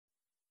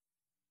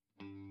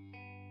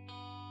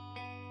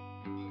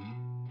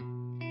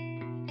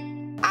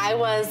I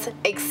was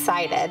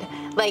excited.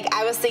 Like,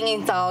 I was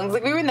singing songs.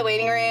 Like, we were in the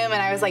waiting room, and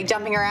I was, like,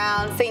 jumping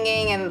around,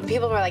 singing, and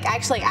people were like,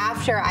 actually,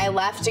 after I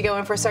left to go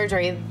in for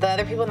surgery, the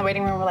other people in the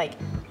waiting room were like,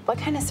 what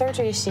kind of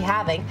surgery is she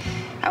having?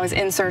 I was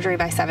in surgery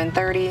by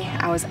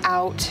 7:30. I was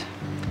out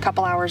a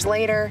couple hours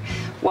later,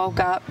 woke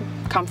up,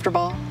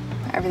 comfortable.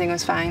 Everything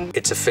was fine.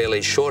 It's a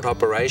fairly short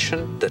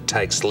operation that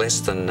takes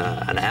less than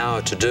an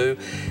hour to do,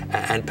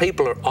 and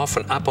people are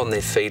often up on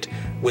their feet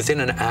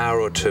within an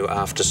hour or two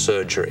after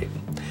surgery.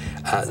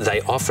 They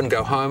often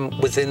go home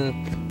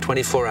within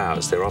 24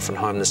 hours. They're often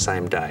home the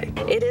same day.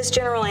 It is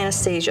general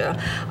anesthesia.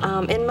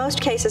 In most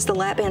cases, the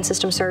lap band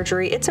system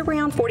surgery, it's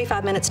around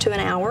 45 minutes to an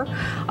hour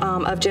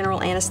of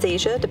general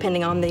anesthesia,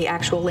 depending on the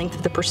actual length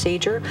of the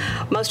procedure.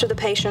 Most of the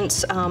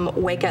patients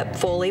wake up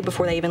fully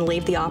before they even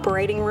leave the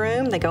operating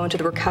room. They go into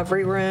the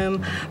recovery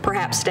room,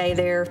 perhaps stay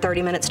there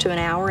 30 minutes to an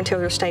hour until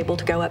they're stable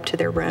to go up to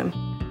their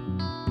room.